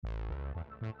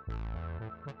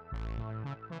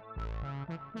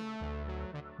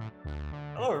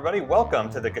Hello everybody,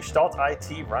 welcome to the Gestalt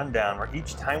IT Rundown, where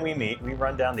each time we meet, we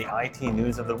run down the IT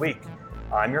news of the week.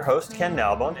 I'm your host, Ken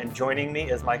Nalbone, and joining me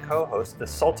is my co-host, the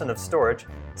Sultan of Storage,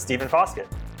 Stephen Foskett.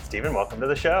 Stephen, welcome to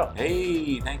the show.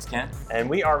 Hey, thanks, Ken. And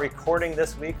we are recording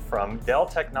this week from Dell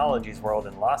Technologies World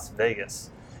in Las Vegas.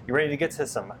 You ready to get to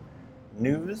some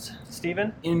news,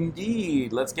 Stephen?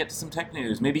 Indeed. Let's get to some tech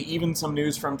news. Maybe even some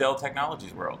news from Dell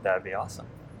Technologies World. That'd be awesome.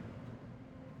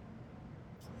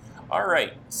 All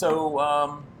right.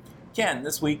 So, Ken,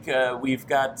 this week we've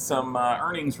got some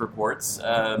earnings reports.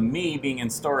 Me being in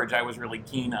storage, I was really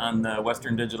keen on the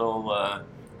Western Digital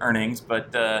earnings,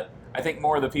 but I think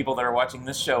more of the people that are watching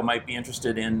this show might be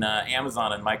interested in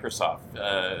Amazon and Microsoft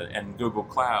and Google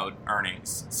Cloud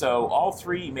earnings. So all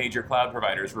three major cloud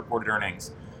providers reported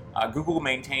earnings. Google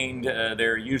maintained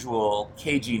their usual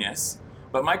caginess,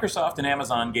 but Microsoft and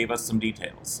Amazon gave us some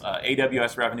details.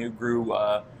 AWS revenue grew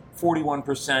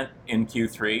 41% in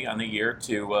Q3 on the year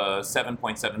to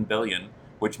 $7.7 billion,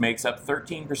 which makes up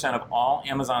 13% of all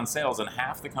Amazon sales and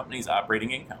half the company's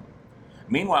operating income.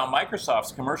 Meanwhile,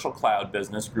 Microsoft's commercial cloud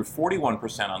business grew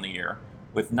 41% on the year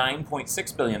with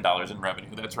 $9.6 billion in revenue.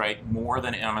 That's right, more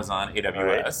than Amazon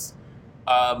AWS.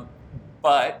 Right.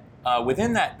 But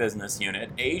within that business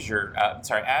unit, Azure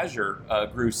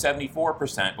grew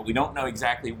 74%, but we don't know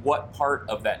exactly what part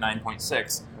of that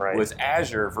 9.6 was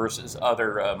Azure versus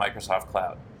other Microsoft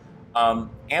Cloud.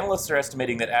 Analysts are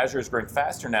estimating that Azure is growing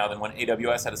faster now than when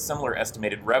AWS had a similar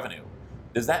estimated revenue.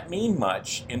 Does that mean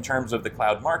much in terms of the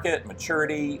cloud market,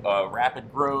 maturity,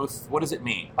 rapid growth? What does it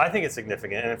mean? I think it's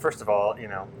significant. And first of all,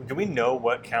 do we know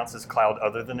what counts as cloud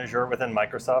other than Azure within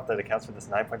Microsoft that accounts for this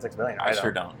 $9.6 billion? I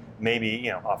sure don't. Maybe,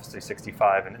 Office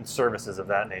 365 and services of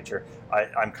that nature.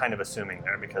 I'm kind of assuming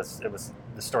there because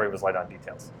the story was light on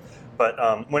details.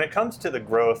 But when it comes to the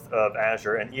growth of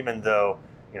Azure, and even though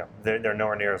they're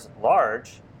nowhere near as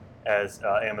large as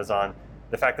Amazon,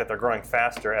 the fact that they're growing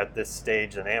faster at this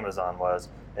stage than Amazon was,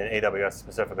 and AWS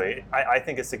specifically, I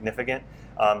think is significant.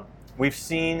 We've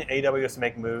seen AWS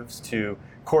make moves to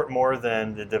court more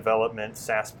than the development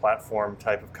SaaS platform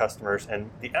type of customers and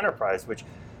the enterprise, which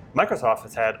Microsoft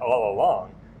has had all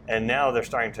along. And now they're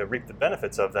starting to reap the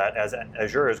benefits of that as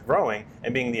Azure is growing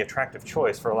and being the attractive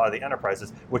choice for a lot of the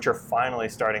enterprises, which are finally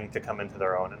starting to come into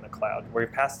their own in the cloud. We're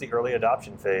past the early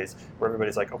adoption phase where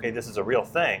everybody's like, okay, this is a real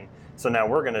thing, so now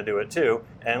we're going to do it too,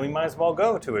 and we might as well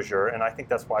go to Azure. And I think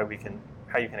that's why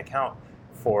how you can account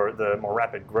for the more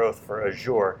rapid growth for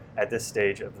Azure at this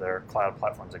stage of their cloud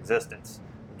platform's existence.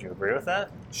 Would you agree with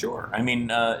that? Sure. I mean,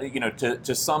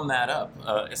 to sum that up,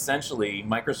 essentially,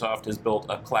 Microsoft has built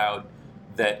a cloud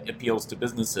that appeals to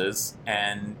businesses,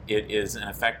 and it is an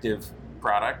effective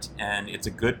product, and it's a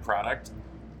good product.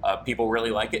 People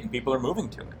really like it, and people are moving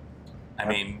to it. I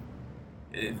mean,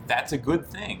 that's a good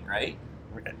thing, right?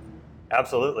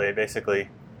 Absolutely. Basically,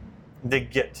 they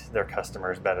get their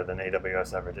customers better than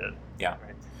AWS ever did. Yeah.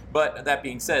 Right? But that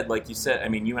being said, like you said, I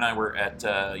mean, you and I were at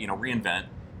reInvent,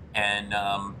 and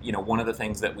one of the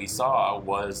things that we saw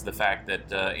was the fact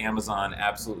that Amazon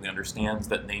absolutely understands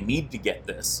that they need to get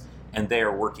this, and they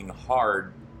are working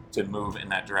hard to move in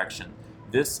that direction.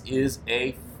 This is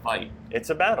a fight. It's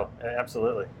a battle,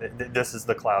 absolutely. This is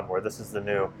the cloud war. This is the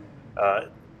new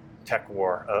tech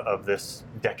war of this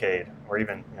decade, or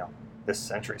even this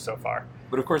century so far.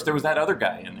 But of course, there was that other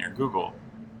guy in there, Google.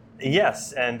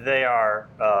 Yes, and they are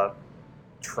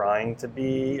trying to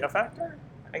be a factor,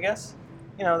 I guess.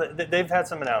 They've had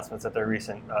some announcements at their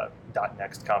recent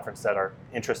 .next conference that are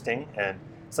interesting and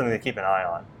something to keep an eye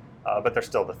on. But they're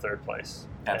still the third place.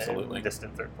 Absolutely.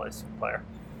 Distant third place player.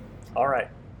 All right.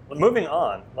 Well, moving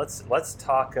on, let's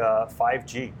talk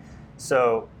 5G.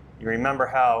 So you remember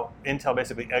how Intel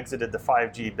basically exited the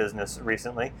 5G business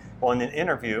recently? Well, in an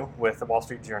interview with the Wall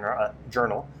Street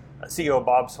Journal, CEO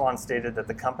Bob Swan stated that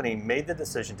the company made the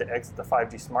decision to exit the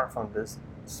 5G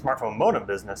smartphone modem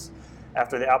business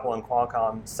after the Apple and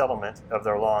Qualcomm settlement of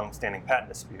their long-standing patent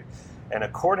dispute. And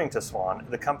according to Swan,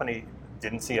 the company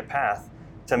didn't see a path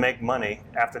to make money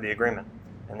after the agreement.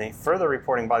 And the further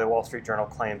reporting by the Wall Street Journal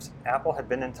claims Apple had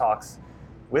been in talks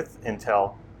with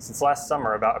Intel since last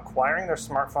summer about acquiring their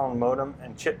smartphone modem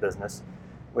and chip business,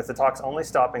 with the talks only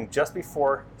stopping just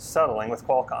before settling with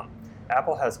Qualcomm.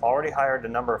 Apple has already hired a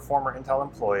number of former Intel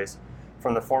employees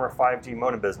from the former 5G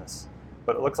modem business,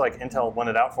 but it looks like Intel won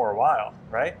it out for a while,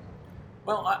 right?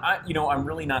 Well, I'm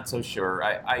really not so sure.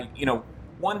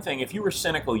 One thing, if you were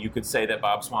cynical, you could say that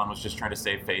Bob Swan was just trying to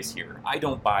save face here. I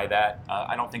don't buy that.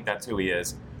 I don't think that's who he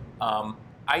is.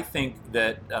 I think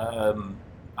that I'm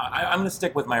going to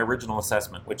stick with my original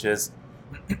assessment, which is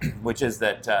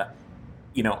that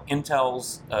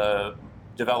Intel's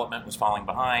development was falling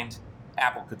behind.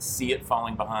 Apple could see it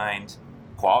falling behind.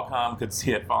 Qualcomm could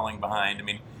see it falling behind. I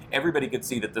mean, everybody could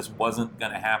see that this wasn't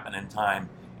going to happen in time,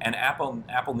 and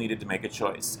Apple needed to make a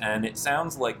choice. And it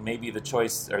sounds like maybe the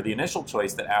choice, or the initial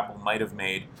choice that Apple might have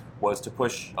made, was to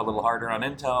push a little harder on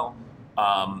Intel,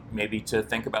 maybe to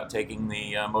think about taking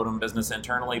the modem business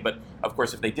internally. But of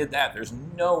course, if they did that, there's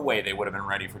no way they would have been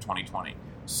ready for 2020.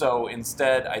 So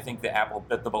instead, I think that Apple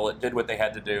bit the bullet, did what they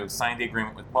had to do, signed the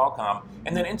agreement with Qualcomm,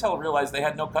 and then Intel realized they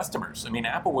had no customers. I mean,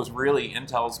 Apple was really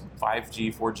Intel's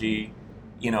 5G, 4G,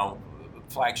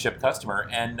 flagship customer,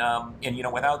 and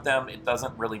without them, it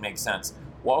doesn't really make sense.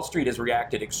 Wall Street has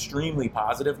reacted extremely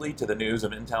positively to the news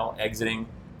of Intel exiting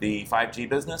the 5G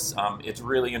business. It's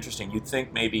really interesting. You'd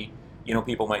think maybe,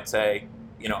 people might say,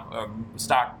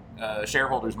 stock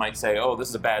shareholders might say, oh, this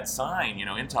is a bad sign,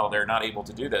 Intel, they're not able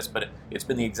to do this, but it's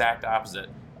been the exact opposite.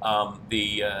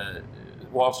 The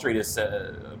Wall Street is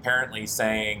apparently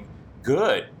saying,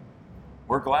 good,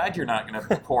 we're glad you're not going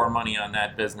to pour money on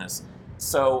that business.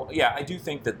 So, yeah, I do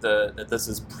think that that this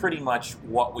is pretty much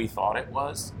what we thought it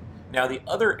was. Now, the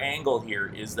other angle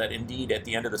here is that, indeed, at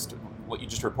the end of what you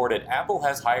just reported, Apple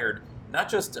has hired not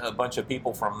just a bunch of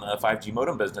people from the 5G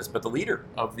modem business, but the leader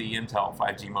of the Intel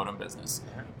 5G modem business.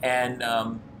 And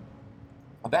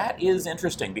that is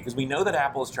interesting, because we know that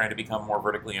Apple is trying to become more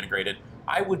vertically integrated.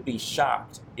 I would be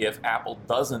shocked if Apple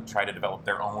doesn't try to develop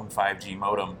their own 5G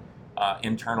modem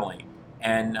internally.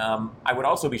 And I would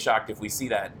also be shocked if we see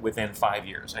that within 5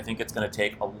 years. I think it's going to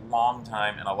take a long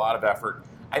time and a lot of effort.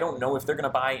 I don't know if they're going to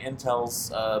buy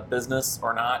Intel's business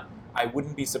or not. I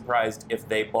wouldn't be surprised if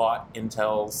they bought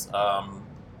Intel's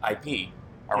IP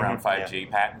around 5G,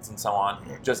 patents and so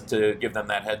on, just to give them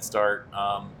that head start.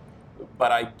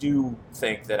 But I do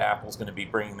think that Apple's going to be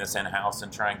bringing this in-house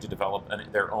and trying to develop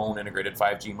their own integrated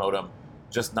 5G modem,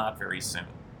 just not very soon.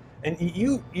 And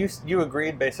you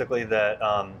agreed basically that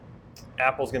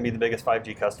Apple's going to be the biggest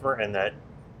 5G customer, and that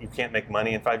you can't make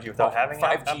money in 5G without having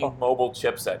 5G Apple mobile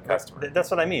chipset customer.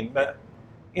 That's what I mean. But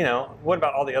what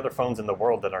about all the other phones in the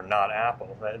world that are not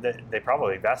Apple? They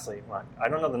probably vastly, I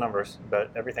don't know the numbers,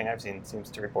 but everything I've seen seems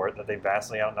to report that they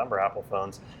vastly outnumber Apple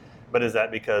phones. But is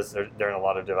that because they're in a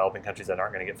lot of developing countries that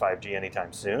aren't going to get 5G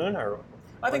anytime soon? Or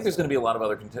I think there's going to be a lot of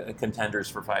other contenders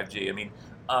for 5G. I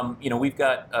mean, we've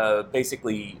got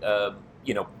basically,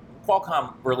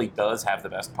 Qualcomm really does have the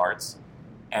best parts,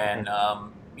 and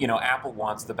Apple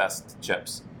wants the best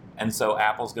chips, and so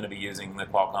Apple's going to be using the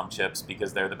Qualcomm chips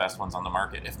because they're the best ones on the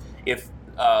market. If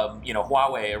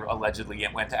Huawei allegedly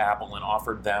went to Apple and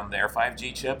offered them their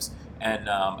 5G chips, and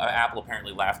Apple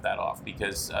apparently laughed that off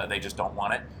because they just don't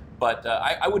want it. But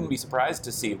I wouldn't be surprised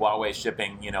to see Huawei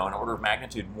shipping, an order of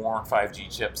magnitude more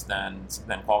 5G chips than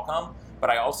Qualcomm. But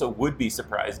I also would be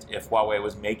surprised if Huawei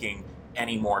was making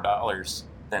any more dollars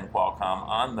than Qualcomm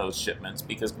on those shipments,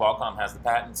 because Qualcomm has the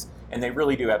patents and they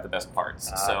really do have the best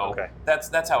parts.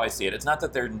 That's how I see it. It's not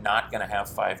that they're not going to have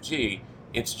 5G.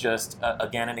 It's just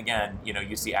again and again,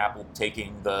 you see Apple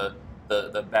taking the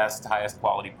best, highest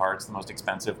quality parts, the most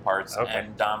expensive parts,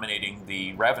 and dominating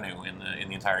the revenue in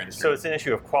the entire industry. So it's an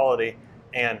issue of quality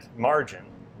and margin,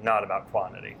 not about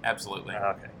quantity. Absolutely.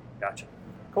 Okay, gotcha.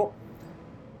 Cool.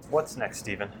 What's next,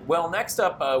 Stephen? Well, next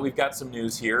up, we've got some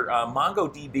news here.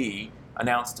 MongoDB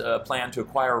announced a plan to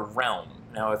acquire Realm.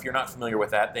 Now, if you're not familiar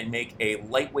with that, they make a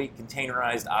lightweight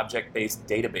containerized object-based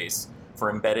database for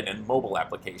embedded and mobile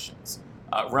applications.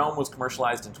 Realm was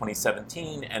commercialized in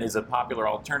 2017 and is a popular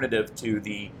alternative to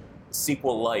the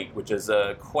SQLite, which is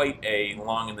quite a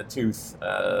long-in-the-tooth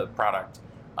product.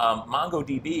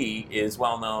 MongoDB is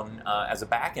well known as a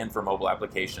backend for mobile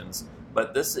applications,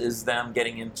 but this is them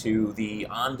getting into the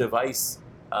on-device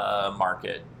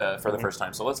market for the first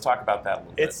time. So let's talk about that a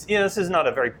little bit. This is not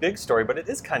a very big story, but it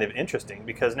is kind of interesting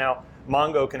because now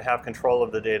Mongo can have control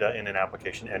of the data in an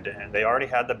application end-to-end. They already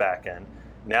had the backend.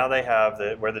 Now they have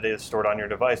where the data is stored on your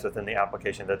device within the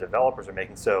application that developers are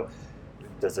making. So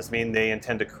does this mean they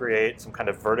intend to create some kind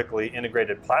of vertically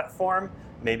integrated platform,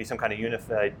 maybe some kind of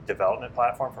unified development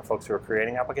platform for folks who are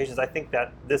creating applications? I think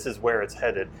that this is where it's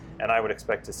headed, and I would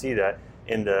expect to see that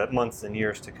in the months and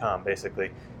years to come.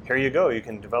 Basically, here you go. You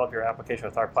can develop your application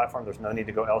with our platform. There's no need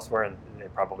to go elsewhere, and they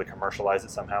probably commercialize it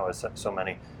somehow, as so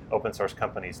many open source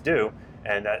companies do.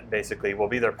 And that basically will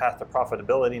be their path to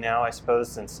profitability now, I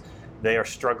suppose, since they are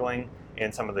struggling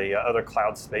in some of the other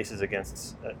cloud spaces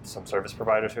against some service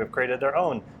providers who have created their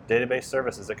own database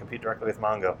services that compete directly with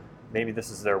Mongo. Maybe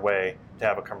this is their way to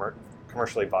have a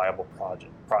commercially viable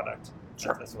product.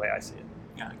 Sure. That's the way I see it.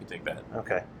 Yeah, I can take that.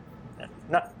 Okay.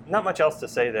 Not much else to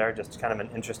say there, just kind of an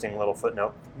interesting little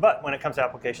footnote. But when it comes to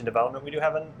application development, we do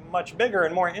have a much bigger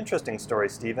and more interesting story,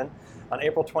 Stephen. On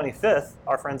April 25th,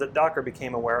 our friends at Docker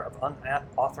became aware of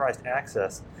unauthorized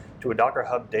access to a Docker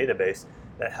Hub database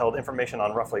that held information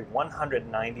on roughly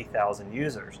 190,000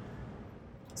 users.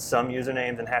 Some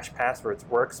usernames and hash passwords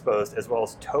were exposed, as well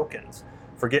as tokens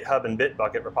for GitHub and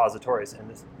Bitbucket repositories.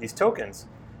 And these tokens,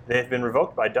 they have been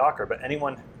revoked by Docker, but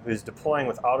anyone who's deploying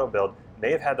with AutoBuild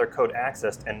may have had their code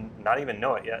accessed and not even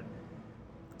know it yet.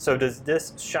 So does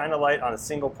this shine a light on a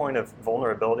single point of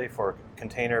vulnerability for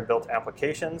container-built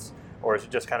applications, or is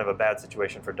it just kind of a bad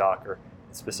situation for Docker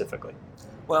specifically?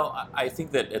 Well, I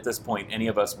think that at this point, any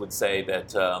of us would say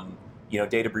that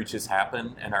data breaches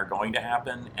happen and are going to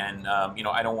happen, and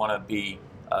I don't want to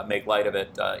make light of it.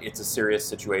 It's a serious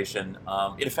situation.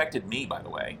 It affected me, by the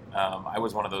way. I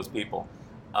was one of those people.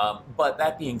 But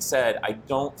that being said, I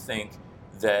don't think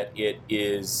that it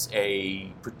is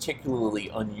a particularly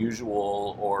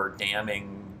unusual or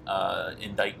damning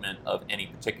indictment of any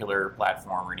particular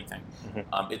platform or anything.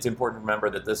 Mm-hmm. It's important to remember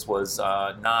that this was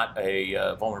not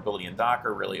a vulnerability in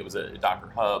Docker, really. It was a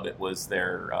Docker Hub. It was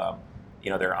their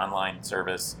online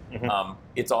service. Mm-hmm.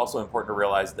 It's also important to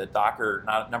realize that Docker,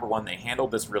 number one, they handled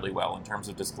this really well in terms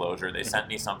of disclosure. They sent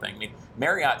me something. I mean,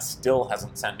 Marriott still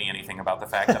hasn't sent me anything about the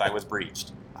fact that I was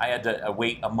breached. I had to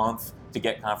wait a month to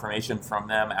get confirmation from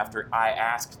them after I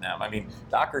asked them. I mean,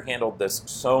 Docker handled this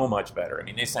so much better. I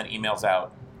mean, they sent emails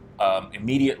out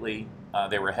immediately.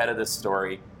 They were ahead of this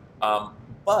story.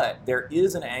 But there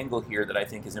is an angle here that I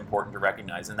think is important to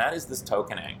recognize, and that is this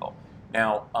token angle.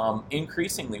 Now,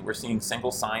 increasingly, we're seeing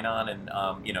single sign-on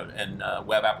and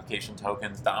web application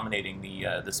tokens dominating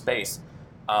the space.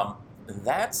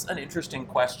 That's an interesting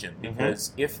question, because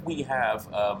mm-hmm. if we have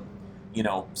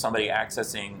somebody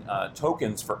accessing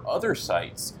tokens for other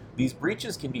sites, these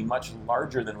breaches can be much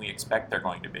larger than we expect they're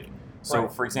going to be. So,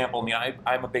 right. For example,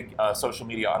 I'm a big social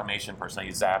media automation person. I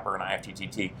use Zapier and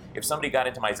IFTTT. If somebody got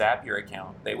into my Zapier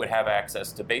account, they would have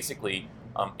access to basically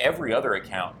every other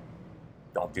account.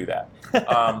 Don't do that.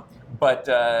 And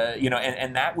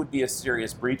that would be a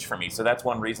serious breach for me. So that's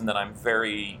one reason that I'm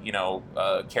very,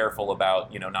 careful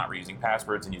about, not reusing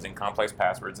passwords and using complex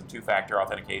passwords and two-factor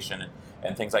authentication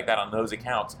and things like that on those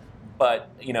accounts. But,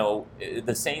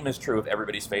 the same is true of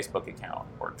everybody's Facebook account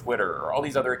or Twitter or all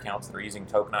these other accounts that are using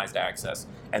tokenized access.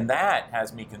 And that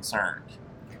has me concerned.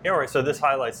 Yeah, right. So this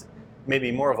highlights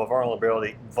maybe more of a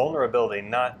vulnerability,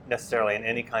 not necessarily in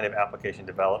any kind of application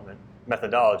development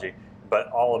methodology,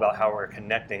 but all about how we're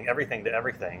connecting everything to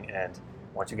everything. And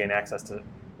once you gain access to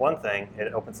one thing,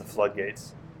 it opens the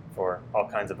floodgates for all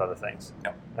kinds of other things.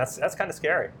 Yeah. That's kind of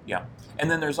scary. Yeah. And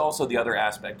then there's also the other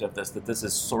aspect of this, that this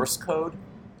is source code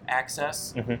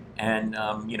access. Mm-hmm.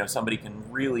 And, somebody can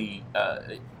really,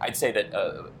 I'd say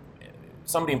that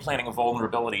somebody implanting a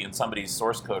vulnerability in somebody's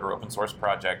source code or open source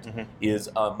project mm-hmm. is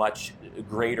a much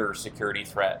greater security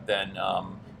threat than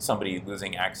somebody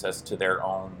losing access to their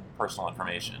own personal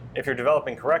information. If you're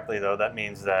developing correctly, though, that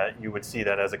means that you would see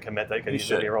that as a commit that could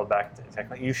easily be rolled back.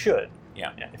 Technically, you should.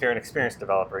 Yeah. If you're an experienced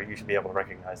developer, you should be able to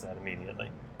recognize that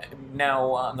immediately.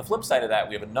 Now, on the flip side of that,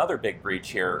 we have another big breach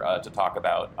here to talk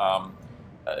about.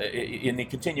 In the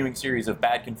continuing series of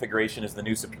bad configuration is the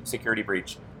new security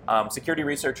breach. Security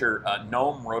researcher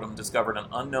Noam Rodham discovered an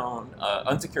unknown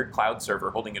unsecured cloud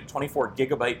server holding a 24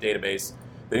 gigabyte database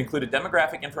that included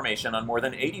demographic information on more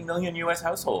than 80 million U.S.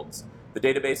 households. The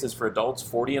database is for adults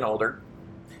 40 and older.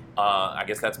 I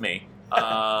guess that's me.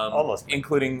 Almost.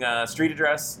 Including street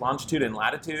address, longitude and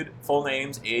latitude, full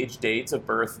names, age, dates of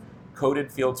birth,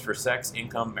 coded fields for sex,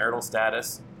 income, marital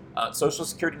status. Social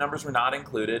security numbers were not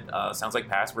included. Sounds like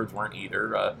passwords weren't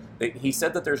either. He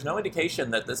said that there's no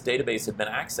indication that this database had been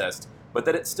accessed, but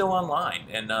that it's still online,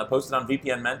 and posted on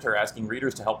VPN Mentor asking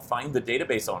readers to help find the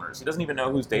database owners. He doesn't even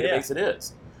know whose database it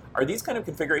is. Are these kind of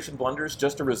configuration blunders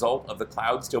just a result of the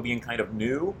cloud still being kind of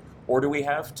new, or do we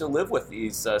have to live with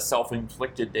these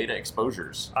self-inflicted data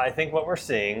exposures? I think what we're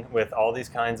seeing with all these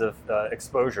kinds of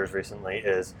exposures recently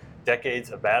is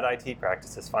decades of bad IT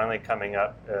practices finally coming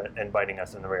up and biting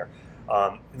us in the rear.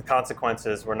 The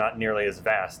consequences were not nearly as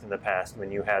vast in the past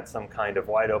when you had some kind of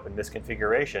wide open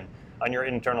misconfiguration on your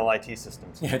internal IT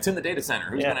systems. Yeah, it's in the data center.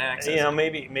 Who's going to access it?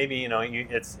 Maybe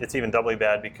it's even doubly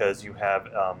bad because you have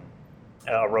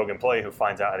a rogue employee who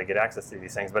finds out how to get access to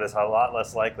these things, but it's a lot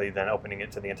less likely than opening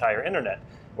it to the entire internet,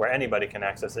 where anybody can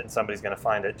access it and somebody's going to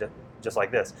find it just like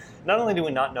this. Not only do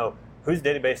we not know whose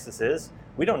database this is,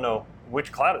 we don't know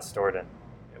which cloud it's stored in.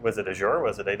 Was it Azure?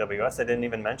 Was it AWS? They didn't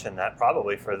even mention that,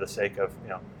 probably for the sake of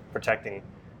protecting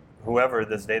whoever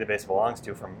this database belongs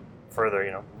to from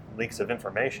further leaks of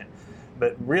information.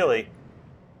 But really,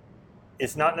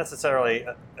 it's not necessarily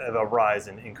a rise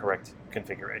in incorrect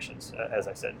configurations, as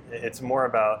I said. It's more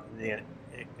about the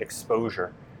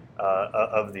exposure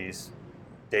of these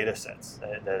data sets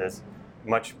that is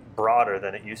much broader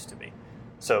than it used to be.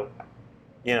 So,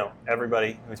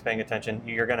 everybody who's paying attention,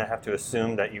 you're going to have to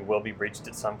assume that you will be breached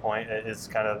at some point. It is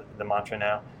kind of the mantra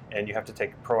now, and you have to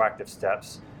take proactive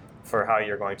steps for how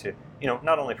you're going to,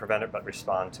 not only prevent it, but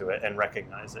respond to it and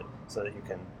recognize it so that you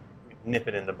can nip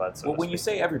it in the bud. Well, when you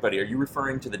say everybody, are you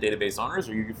referring to the database owners,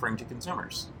 or are you referring to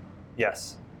consumers?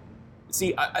 Yes.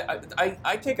 See,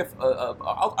 I take I'm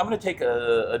going to take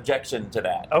a objection to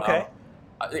that. Okay.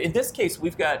 In this case,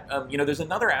 we've got, there's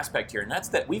another aspect here, and that's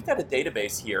that we've got a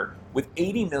database here with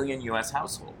 80 million U.S.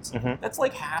 households. Mm-hmm. That's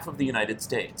like half of the United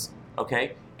States,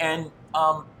 okay? And,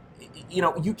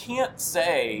 you can't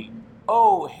say,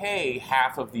 oh, hey,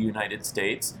 half of the United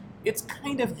States. It's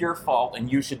kind of your fault,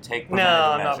 and you should take No,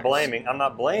 preventative I'm measures.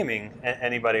 not blaming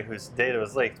anybody whose data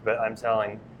was leaked, but I'm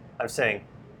saying,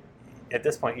 at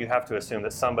this point, you have to assume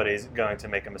that somebody's going to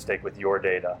make a mistake with your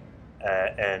data.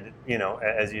 And,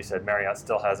 as you said, Marriott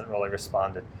still hasn't really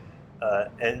responded.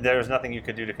 And there's nothing you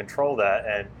could do to control that.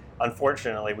 And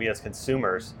unfortunately, we as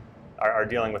consumers are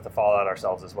dealing with the fallout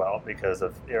ourselves as well because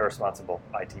of irresponsible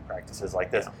IT practices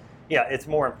like this. Yeah, it's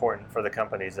more important for the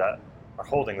companies that are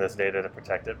holding this data to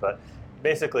protect it. But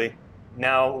basically,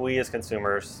 now we as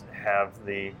consumers have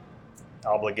the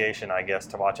obligation, I guess,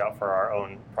 to watch out for our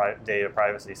own data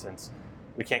privacy, since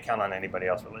we can't count on anybody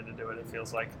else really to do it, it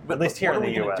feels like. But at least here in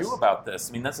the U.S. What are we going to do about this?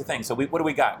 I mean, that's the thing. So what do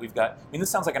we got? This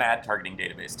sounds like an ad targeting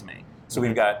database to me. So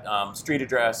we've got street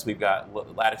address, we've got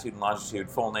latitude and longitude,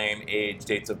 full name, age,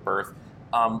 dates of birth.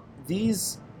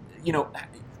 These,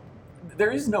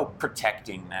 there is no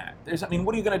protecting that.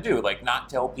 What are you going to do? Like, not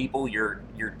tell people your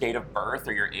date of birth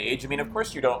or your age? I mean, of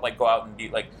course you don't go out and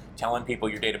be telling people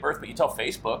your date of birth, but you tell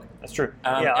Facebook. That's true.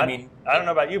 I don't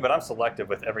know about you, but I'm selective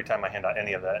with every time I hand out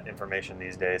any of that information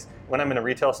these days. When I'm in a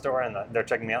retail store and they're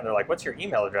checking me out, and they're like, "What's your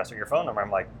email address or your phone number?" I'm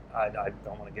like, I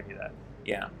don't want to give you that.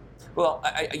 Yeah. Well,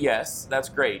 yes, that's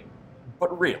great,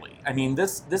 but really,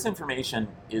 this information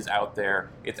is out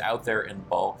there. It's out there in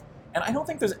bulk. And I don't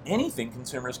think there's anything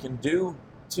consumers can do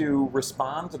to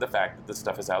respond to the fact that this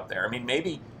stuff is out there.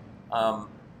 Maybe,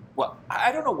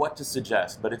 I don't know what to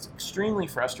suggest, but it's extremely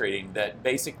frustrating that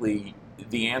basically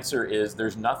the answer is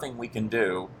there's nothing we can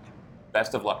do.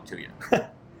 Best of luck to you.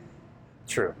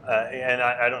 True. And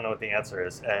I don't know what the answer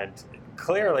is. And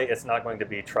clearly it's not going to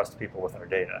be trust people with our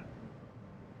data.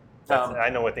 I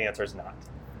know what the answer is not.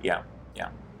 Yeah.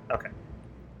 Okay.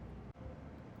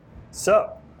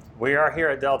 So, we are here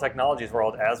at Dell Technologies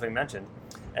World, as we mentioned,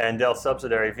 and Dell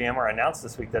subsidiary VMware announced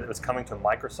this week that it was coming to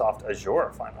Microsoft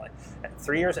Azure finally,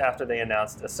 3 years after they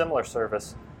announced a similar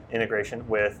service integration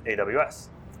with AWS.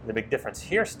 The big difference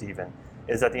here, Stephen,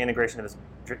 is that the integration is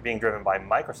being driven by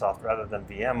Microsoft rather than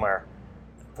VMware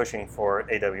pushing for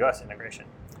AWS integration.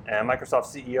 And Microsoft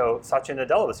CEO Satya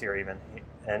Nadella was here even,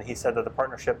 and he said that the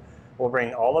partnership will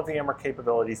bring all of VMware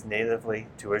capabilities natively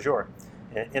to Azure.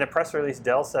 In a press release,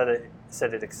 Dell said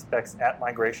it expects app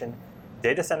migration,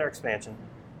 data center expansion,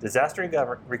 disaster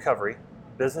recovery,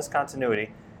 business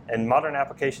continuity, and modern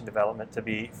application development to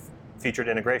be featured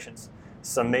integrations.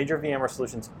 Some major VMware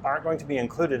solutions aren't going to be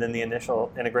included in the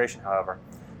initial integration, however.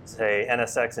 Say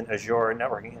NSX and Azure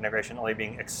networking integration only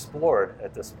being explored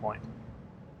at this point.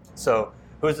 So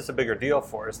who is this a bigger deal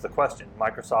for is the question,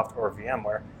 Microsoft or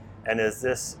VMware? And is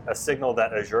this a signal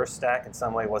that Azure Stack in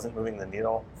some way wasn't moving the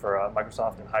needle for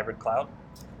Microsoft and hybrid cloud?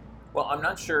 Well, I'm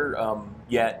not sure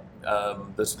yet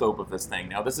the scope of this thing.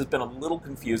 Now, this has been a little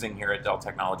confusing here at Dell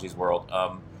Technologies World.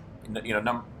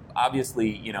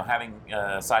 Obviously, having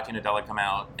Satya Nadella come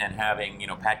out and having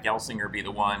Pat Gelsinger be the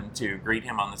one to greet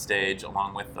him on the stage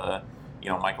along with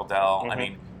Michael Dell.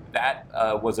 Mm-hmm.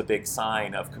 That was a big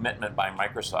sign of commitment by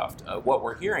Microsoft. What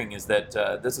we're hearing is that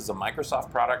this is a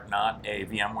Microsoft product, not a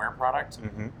VMware product.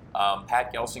 Mm-hmm.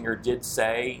 Pat Gelsinger did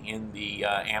say in the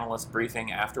analyst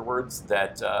briefing afterwards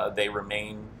that they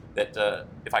remain, that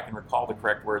if I can recall the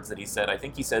correct words that he said, I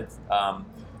think he said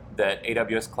that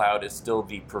AWS Cloud is still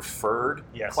the preferred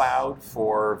cloud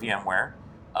for VMware.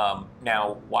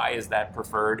 Now, why is that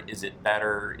preferred? Is it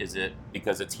better? Is it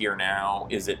because it's here now?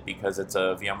 Is it because it's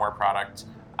a VMware product?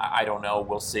 I don't know.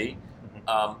 We'll see.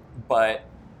 Mm-hmm. But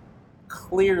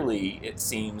clearly, it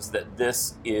seems that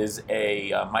this is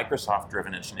a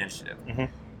Microsoft-driven initiative.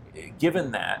 Mm-hmm.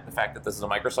 Given that, the fact that this is a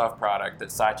Microsoft product,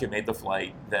 that Satya made the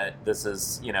flight, that this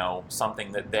is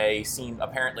something that they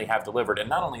apparently have delivered, and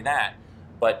not only that,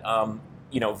 but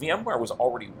VMware was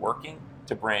already working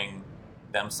to bring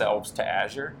themselves to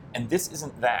Azure, and this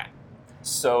isn't that.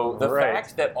 So the Right.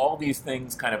 fact that all these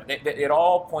things kind of, it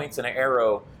all points an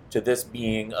arrow to this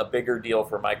being a bigger deal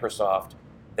for Microsoft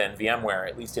than VMware,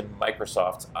 at least in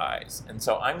Microsoft's eyes. And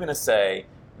so I'm going to say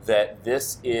that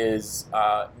this is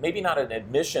maybe not an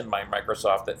admission by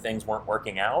Microsoft that things weren't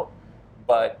working out,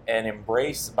 but an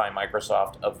embrace by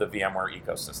Microsoft of the VMware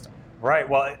ecosystem. Right.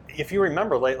 Well, if you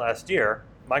remember late last year,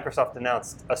 Microsoft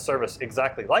announced a service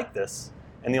exactly like this.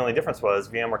 And the only difference was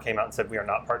VMware came out and said, we are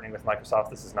not partnering with Microsoft.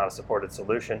 This is not a supported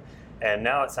solution. And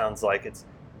now it sounds like it's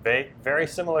a very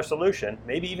similar solution,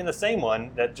 maybe even the same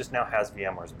one that just now has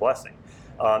VMware's blessing.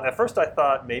 At first, I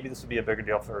thought maybe this would be a bigger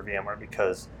deal for VMware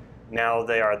because now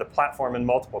they are the platform in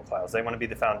multiple clouds. They want to be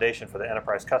the foundation for the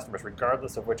enterprise customers,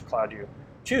 regardless of which cloud you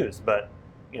choose. But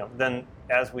then,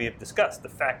 as we've discussed, the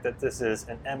fact that this is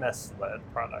an MS-led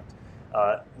product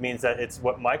means that it's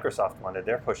what Microsoft wanted.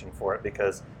 They're pushing for it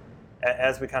because,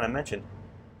 as we kind of mentioned,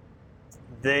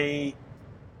 they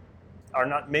are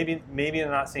not maybe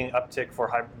they're not seeing uptick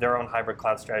for their own hybrid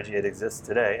cloud strategy that exists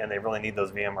today, and they really need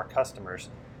those VMware customers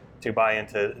to buy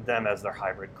into them as their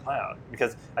hybrid cloud.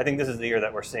 Because I think this is the year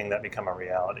that we're seeing that become a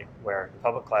reality, where the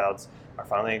public clouds are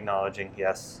finally acknowledging,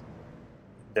 yes,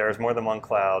 there is more than one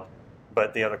cloud,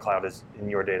 but the other cloud is in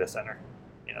your data center.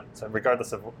 So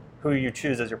regardless of who you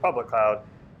choose as your public cloud,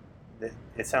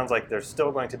 it sounds like there's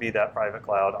still going to be that private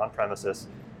cloud on premises,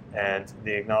 and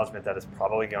the acknowledgement that it's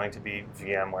probably going to be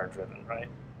VMware driven, right?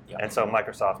 Yeah. And so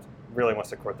Microsoft really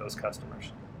wants to court those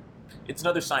customers. It's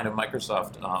another sign of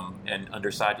Microsoft and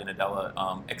under Satya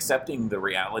Nadella accepting the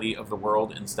reality of the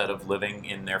world instead of living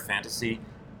in their fantasy.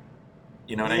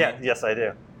 You know what I mean? Yes, I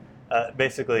do.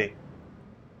 Basically,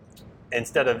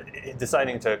 instead of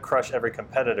deciding to crush every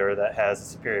competitor that has a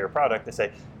superior product, they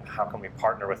say, how can we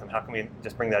partner with them? How can we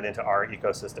just bring that into our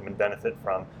ecosystem and benefit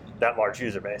from that large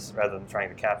user base rather than trying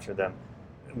to capture them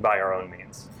by our own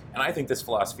means? And I think this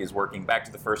philosophy is working. Back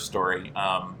to the first story,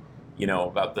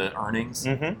 about the earnings.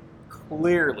 Mm-hmm.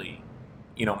 Clearly,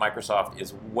 Microsoft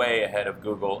is way ahead of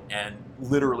Google and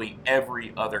literally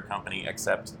every other company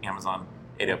except Amazon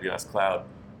AWS Cloud.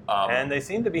 And they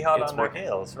seem to be hot it's on their working.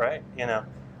 heels, right?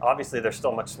 Obviously they're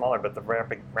still much smaller, but the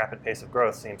rapid pace of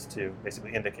growth seems to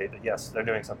basically indicate that, yes, they're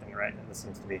doing something right, and this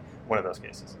seems to be one of those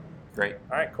cases. Great.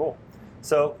 All right, cool.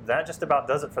 So that just about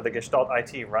does it for the Gestalt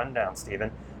IT rundown,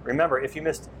 Stephen. Remember, if you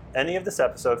missed any of this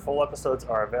episode, full episodes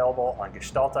are available on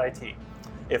Gestalt IT.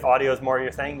 If audio is more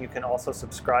your thing, you can also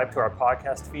subscribe to our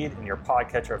podcast feed in your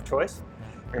podcatcher of choice.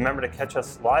 Remember to catch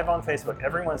us live on Facebook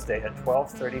every Wednesday at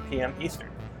 12:30 p.m. Eastern.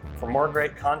 For more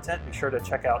great content, be sure to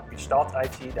check out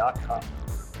gestaltit.com.